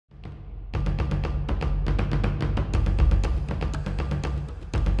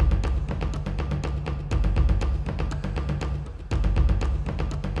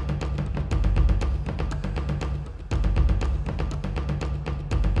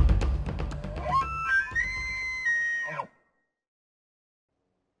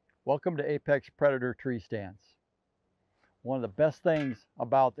Welcome to Apex Predator tree stands. One of the best things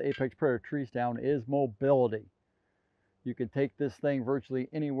about the Apex Predator tree stand is mobility. You can take this thing virtually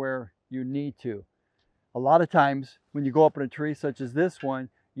anywhere you need to. A lot of times when you go up in a tree such as this one,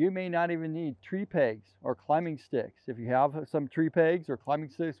 you may not even need tree pegs or climbing sticks. If you have some tree pegs or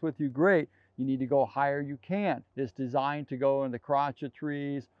climbing sticks with you, great. You need to go higher, you can. It's designed to go in the crotch of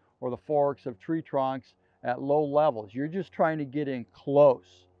trees or the forks of tree trunks at low levels. You're just trying to get in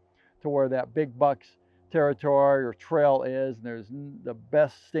close to where that big buck's territory or trail is, and there's the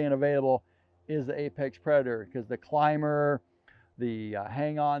best stand available is the Apex Predator, because the climber, the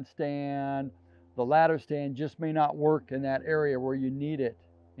hang-on stand, the ladder stand just may not work in that area where you need it.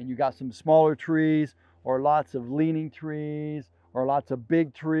 And you got some smaller trees or lots of leaning trees or lots of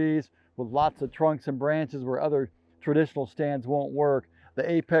big trees with lots of trunks and branches where other traditional stands won't work. The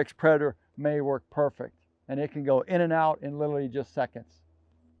Apex Predator may work perfect, and it can go in and out in literally just seconds.